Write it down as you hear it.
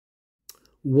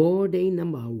War Day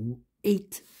number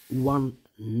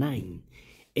 819.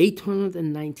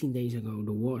 819 days ago,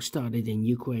 the war started in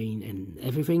Ukraine and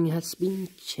everything has been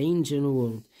changed in the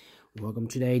world. Welcome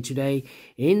today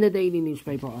in the daily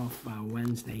newspaper of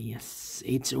Wednesday. Yes,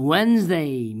 it's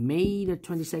Wednesday, May the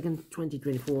 22nd,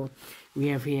 2024. We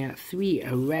have here 3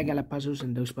 regular puzzles,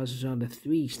 and those puzzles are the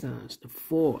 3 stars, the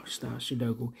 4 stars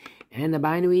Sudoku, and the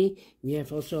binary. We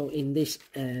have also in this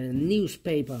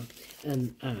newspaper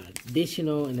an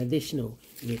additional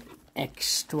with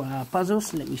extra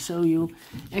puzzles. Let me show you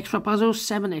extra puzzles.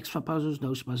 7 extra puzzles.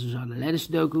 Those puzzles are the letter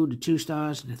Sudoku, the 2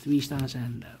 stars, the 3 stars,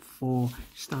 and the 4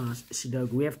 stars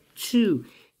Sudoku. We have 2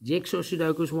 jigsaw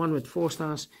Sudokus, one with 4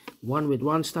 stars, one with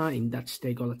 1 star. In Dutch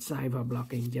they call it Cyber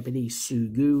Block, in Japanese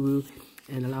Suguru,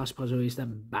 and the last puzzle is the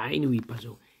binary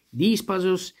puzzle. These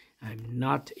puzzles I'm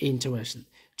not interested.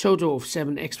 Total of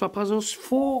 7 extra puzzles.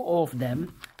 4 of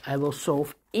them I will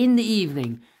solve in the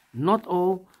evening. Not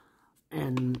all,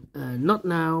 and not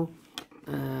now,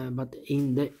 but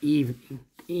in the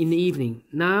evening.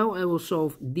 Now I will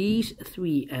solve these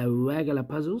 3 regular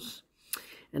puzzles,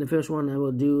 and the first one I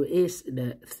will do is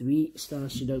the 3 star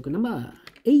Sudoku number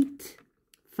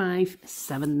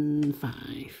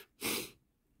 8575.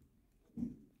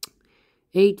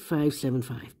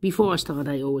 8575. Before I start,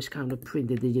 I always count the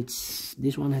printed digits.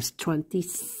 This one has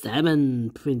 27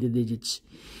 printed digits.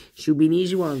 Should be an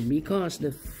easy one, because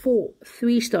the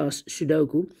 3 stars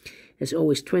Sudoku has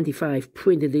always 25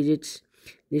 printed digits.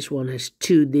 This one has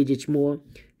 2 digits more.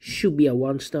 Should be a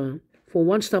 1 star. For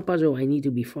 1 star puzzle, I need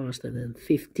to be faster than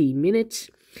 15 minutes.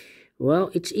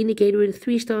 Well, it's indicated with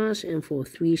 3 stars, and for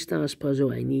 3 stars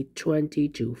puzzle, I need 20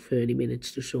 to 30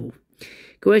 minutes to solve.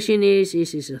 Question is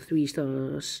this a 3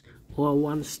 stars or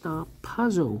 1 star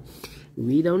puzzle?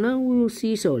 We don't know, we will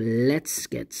see, so let's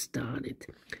get started.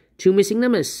 2 missing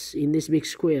numbers in this big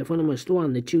square. For number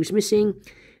 1, the 2 is missing,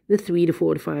 the 3, the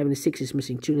 4, the 5, and the 6 is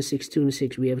missing. 2 and 6, 2 and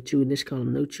 6. We have a 2 in this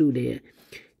column, no 2 there.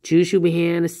 2 should be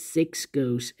here, and a 6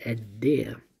 goes at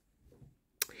there.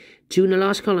 2 in the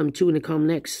last column, 2 in the column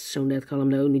next. So in that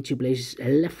column, the only 2 places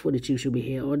left for the 2 should be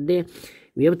here or there.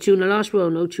 We have a 2 in the last row,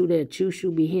 no 2 there. 2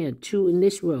 should be here, 2 in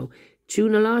this row. 2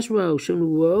 in the last row, so in the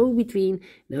row between,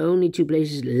 the only 2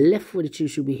 places left for the 2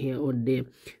 should be here or there.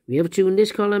 We have a 2 in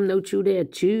this column, no 2 there.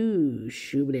 2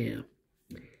 should be there.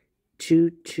 2,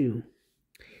 2.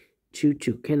 2,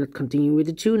 2. Cannot continue with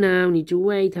the 2 now. Need to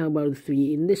wait. How about the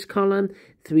 3 in this column?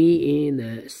 3 in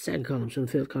the second column. So in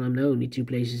the third column, no. Only 2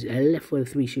 places left for the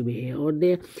 3 should be here or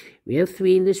there. We have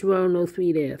 3 in this row. No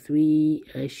 3 there. 3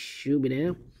 should be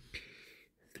there.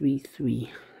 3, 3.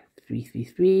 3, 3,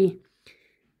 3.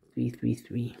 3, 3,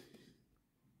 3.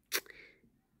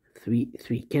 3,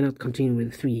 3. Cannot continue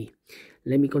with the 3.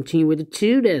 Let me continue with the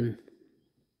 2 then.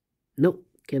 No.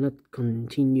 Cannot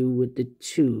continue with the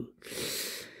 2.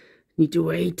 Need to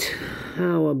wait.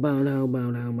 How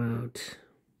about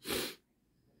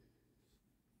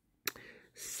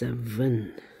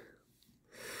 7?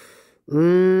 Let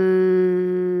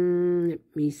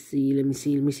me see.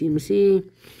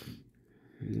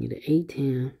 Need an 8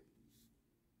 here.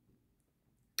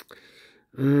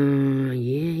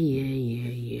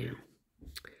 Yeah.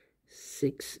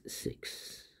 6,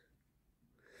 6.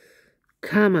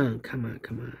 Come on. 5,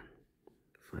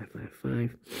 5,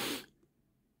 5.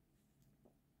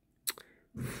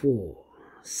 4,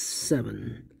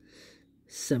 7.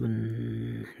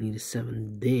 7. Need a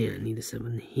 7 there. Need a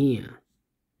 7 here.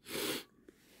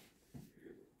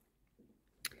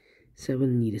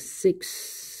 7. Need a 6.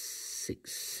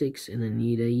 6, 6. And I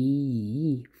need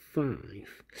a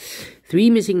 5. 3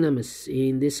 missing numbers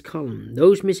in this column.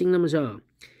 Those missing numbers are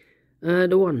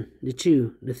the 1, the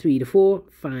 2, the 3, the 4.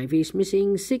 5 is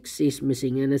missing. 6 is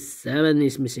missing. And a 7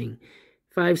 is missing.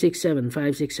 5, 6, 7,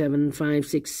 5, 6, 7, 5,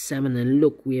 6, 7, and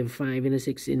look, we have 5 and a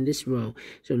 6 in this row,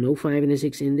 so no 5 and a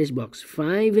 6 in this box.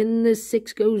 5 and a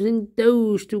 6 goes in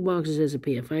those 2 boxes as a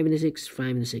pair. 5 and a 6, 5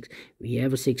 and a 6. We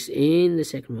have a 6 in the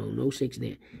second row, no 6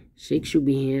 there. 6 should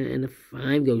be here, and a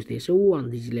 5 goes there, so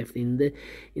 1 is left in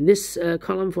this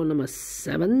column for number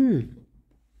 7.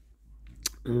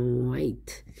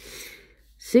 Alright.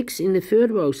 6 in the third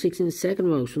row, 6 in the second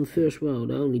row, from the first row.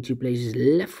 The only 2 places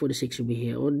left for the 6 should be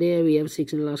here or there. We have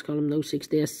 6 in the last column, no 6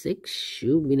 there. 6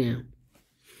 should be there.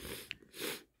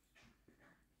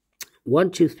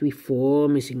 1, 2, 3, 4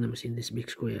 missing numbers in this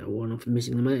big square. One of the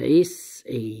missing numbers is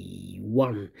a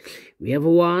 1. We have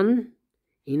a 1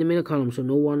 in the middle column, so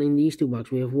no 1 in these 2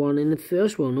 boxes. We have 1 in the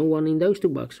first row, no 1 in those 2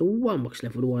 boxes. So 1 box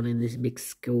left for the 1 in this big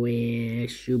square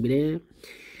should be there.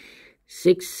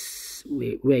 6.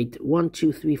 Wait, 1,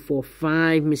 2, 3, 4,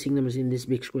 5 missing numbers in this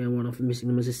big square. One of the missing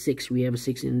numbers is 6. We have a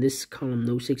 6 in this column,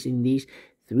 no 6 in these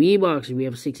 3 boxes. We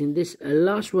have 6 in this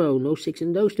last row. No 6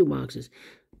 in those 2 boxes.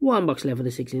 1 box left for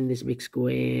the 6 in this big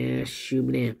square.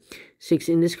 Should be there. 6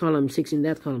 in this column, 6 in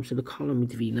that column. So the column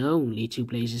between only 2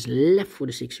 places left for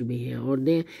the 6 should be here or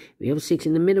there. We have 6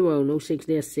 in the middle row. No 6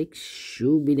 there. 6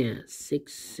 should be there.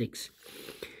 6, 6.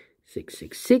 6,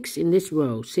 6, 6 in this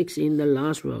row, 6 in the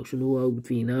last row. So the row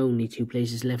between only 2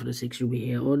 places left for the 6 should be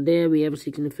here or there. We have a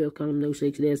 6 in the third column, no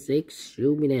 6 there, 6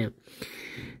 should be there.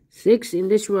 6 in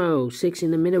this row, 6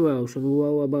 in the middle row. So the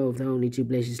row above, the only 2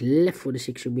 places left for the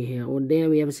 6 should be here or there.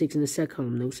 We have a 6 in the second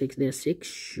column, no 6 there, 6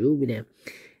 should be there.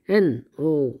 And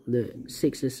all the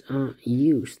 6s are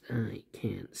used. I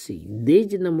can't see.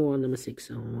 Digit number 1, number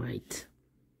 6, alright.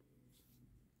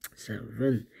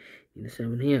 7, in the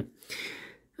 7 here.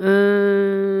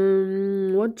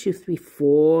 1, 2, 3,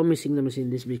 4 missing numbers in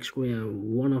this big square.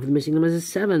 One of the missing numbers is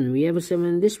 7. We have a 7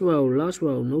 in this row, last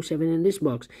row, no 7 in this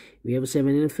box. We have a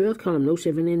 7 in the third column, no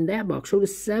 7 in that box. So the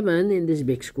 7 in this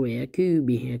big square could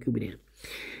be here, could be there.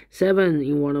 7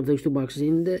 in one of those 2 boxes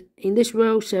in this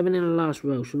row, 7 in the last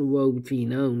row. So the row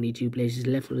between only 2 places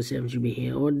left for the 7 should be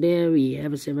here or there. We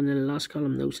have a 7 in the last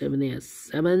column, no 7 there.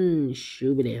 7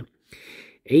 should be there.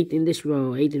 8 in this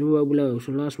row, 8 in the row below.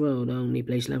 So last row, the only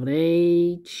place left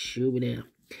 8 should be there.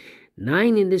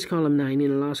 9 in this column, 9 in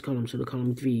the last column. So the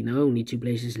column between only 2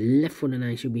 places left for the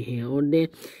 9 should be here or there.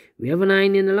 We have a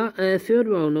 9 in the third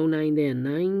row, no 9 there.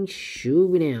 9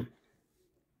 should be there.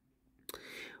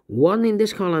 1 in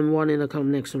this column, 1 in the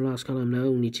column next to the last column. The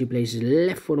only 2 places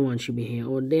left for the 1 should be here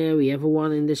or there. We have a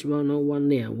 1 in this row, no 1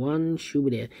 there. 1 should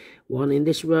be there. 1 in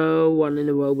this row, 1 in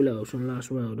the row below. So the last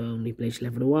row, the only place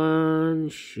left for the 1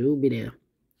 should be there.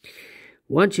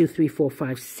 1, 2, 3, 4,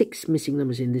 5, 6 missing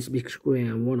numbers in this big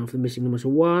square. One of the missing numbers is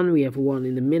 1. We have a 1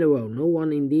 in the middle row. No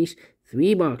 1 in these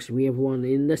 3 boxes. We have 1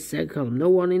 in the second column. No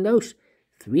 1 in those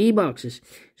 3 boxes.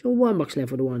 So 1 box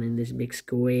left for the 1 in this big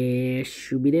square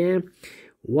should be there.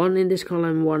 1 in this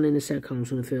column, 1 in the second column,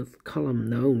 so in the fifth column,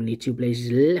 the only 2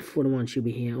 places left for the 1 should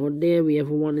be here or there. We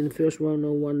have a 1 in the first row,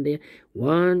 no 1 there,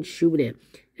 1 should be there.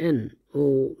 And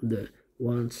all the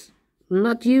ones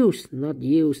not used.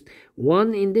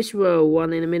 1 in this row,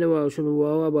 1 in the middle row, so the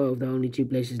row above, the only 2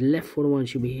 places left for the 1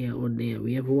 should be here or there.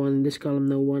 We have a 1 in this column,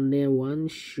 no 1 there, 1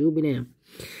 should be there.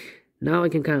 Now I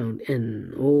can count,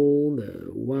 and all the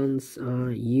ones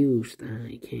are used.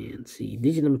 I can't see.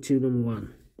 Digit number 2, number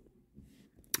 1.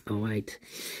 Alright,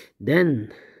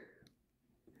 then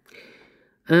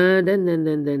 2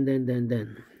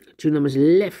 numbers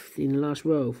left in the last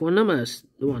row. 4 numbers,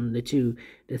 the 1, the 2,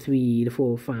 the 3, the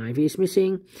 4, 5 is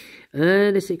missing.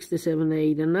 The 6, the 7, the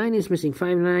 8, the 9 is missing.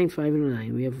 5, 9, 5 and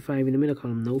 9. We have a 5 in the middle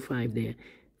column, no 5 there.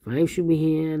 5 should be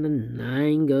here, and the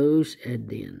 9 goes at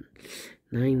the end.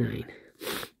 9, 9.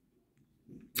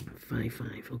 5,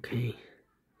 5, okay.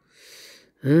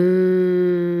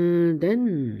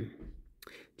 Then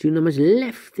 2 numbers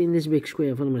left in this big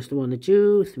square. 4 numbers, the 1, the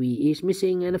 2, 3 is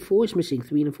missing, and the 4 is missing.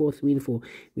 3 and the 4, 3 and the 4.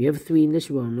 We have a 3 in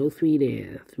this row, no 3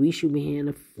 there. 3 should be here, and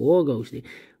the 4 goes there.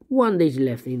 1 digit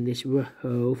left in this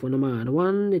row for number. The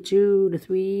 1, the 2, the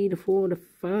 3, the 4, the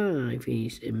 5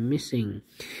 is missing.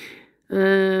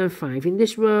 5 in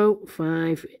this row,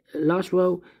 5 last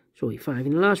row. Sorry, 5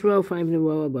 in the last row, 5 in the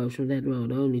row above. So that row,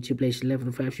 the only 2 places left,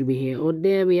 the 5 should be here or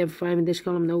there. We have 5 in this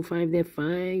column, no 5 there.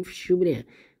 5 should be there.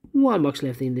 1 box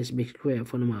left in this big square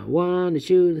for number 1, the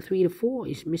 2, the 3, the 4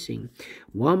 is missing.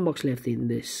 1 box left in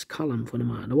this column for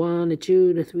number the 1, the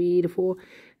 2, the 3, the 4,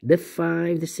 the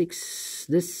 5, the 6,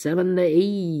 the 7, the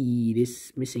 8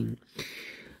 is missing.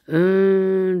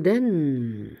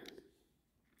 Then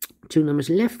 2 numbers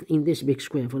left in this big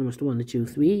square for numbers the 1, the 2,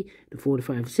 3, the 4, the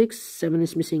 5, 6, 7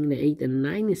 is missing, the 8 and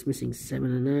 9 is missing.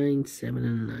 7 and 9, 7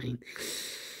 and 9.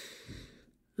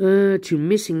 2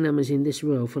 missing numbers in this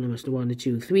row for numbers the 1, the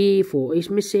 2, 3, 4 is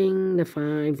missing, the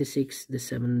 5, the 6, the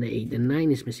 7, the 8, the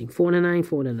 9 is missing. 4 and 9,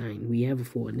 4 and 9. We have a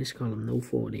 4 in this column, no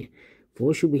 4 there.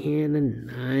 4 should be here, and the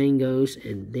 9 goes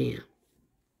in there.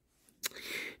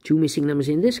 2 missing numbers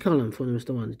in this column for numbers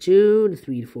the 1, the 2, the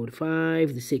 3, the 4, the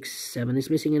 5, the 6, 7 is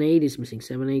missing, and 8 is missing.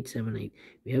 7, 8, 7, 8.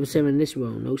 We have a 7 in this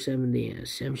row, no 7 there.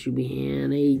 7 should be here,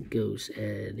 and 8 goes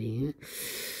there.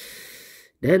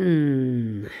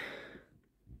 Then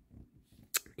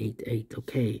 8, 8,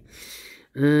 okay.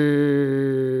 3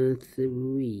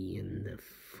 and the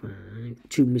 5.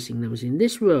 2 missing numbers in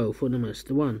this row for numbers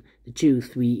the 1, the 2,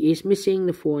 3 is missing,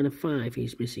 the 4 and the 5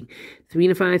 is missing. 3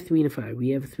 and the 5, 3 and the 5. We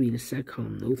have a 3 in the second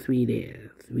column, no 3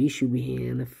 there. 3 should be here,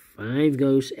 and the 5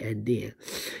 goes at there.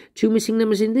 2 missing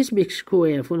numbers in this big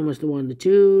square for numbers the 1, the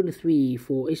 2, the 3,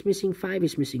 4 is missing, 5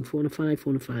 is missing. 4 and the 5,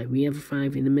 4 and the 5. We have a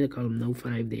 5 in the middle column, no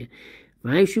 5 there.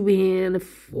 5 should be here, and the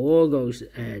 4 goes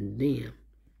at there.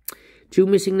 2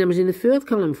 missing numbers in the third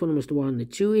column for numbers 1. The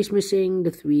 2 is missing,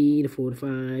 the 3, the 4, the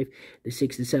 5, the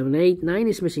 6, the 7, 8. 9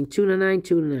 is missing, 2 and 9,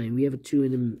 2 and 9. We have a 2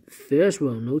 in the first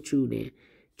row, no 2 there.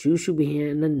 2 should be here,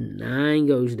 and the 9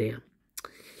 goes there.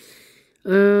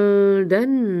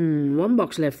 Then 1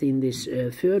 box left in this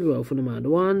third row for number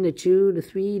 1, the 2, the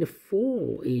 3, the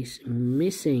 4 is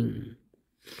missing.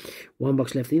 1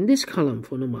 box left in this column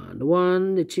for number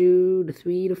 1, the 2, the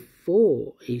 3, the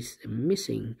 4 is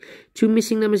missing. 2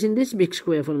 missing numbers in this big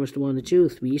square for numbers 1, the 2,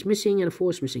 3 is missing, and a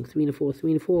 4 is missing. 3 and a 4,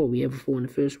 3 and a 4. We have a 4 in the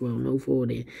first row, no 4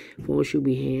 there. 4 should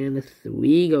be here, and the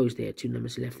 3 goes there. 2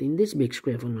 numbers left in this big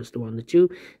square for numbers 1, the 2,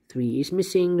 3 is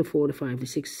missing, the 4, the 5, the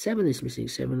 6, 7 is missing.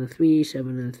 7 and 3,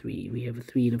 7 and 3. We have a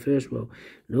 3 in the first row,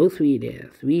 no 3 there.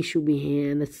 3 should be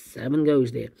here, and the 7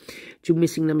 goes there. 2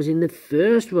 missing numbers in the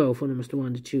first row for numbers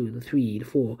 1, the 2, the 3, the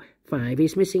 4, 5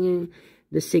 is missing.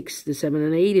 The 6, the 7,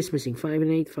 and 8 is missing. 5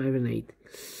 and 8, 5 and 8.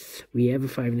 We have a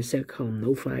 5 in the second column,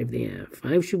 no 5 there.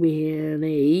 5 should be here, and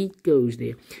 8 goes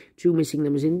there. 2 missing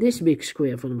numbers in this big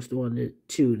square for numbers 1, the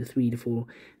 2, the 3, the 4,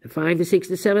 the 5, the 6,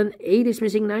 the 7, 8 is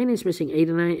missing, 9 is missing, 8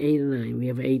 and 9, 8 and 9. We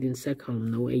have 8 in the second column,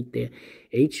 no 8 there.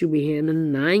 8 should be here, and the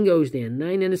 9 goes there.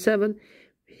 9 and the 7,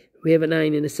 we have a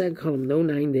 9 in the second column, no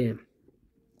 9 there.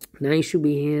 9 should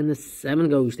be here, and the 7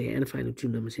 goes there. And the final 2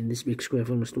 numbers in this big square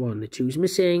for numbers 1. The 2 is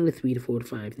missing, the 3, the 4, the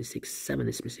 5, the 6, 7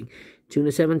 is missing. 2 and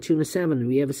a 7, 2 and a 7.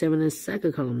 We have a 7 in the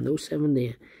second column, no 7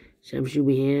 there. 7 should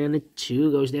be here, and the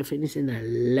 2 goes there. Finish in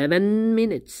 11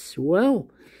 minutes. Well,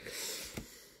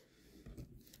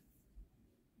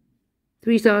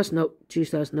 3 stars, no. 2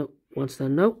 stars, no. 1 star,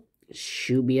 no.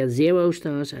 Should be at 0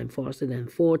 stars. I'm faster than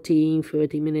 14,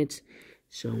 30 minutes.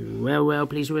 So, well,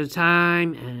 pleased with the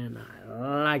time, and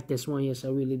I like this one. Yes, I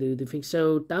really do think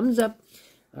so. Thumbs up,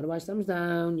 otherwise thumbs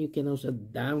down. You can also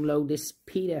download this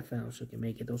PDF file, so you can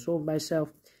make it also by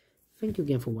yourself. Thank you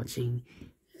again for watching,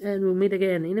 and we'll meet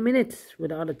again in a minute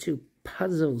with the other 2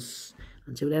 puzzles.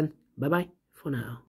 Until then, bye-bye for now.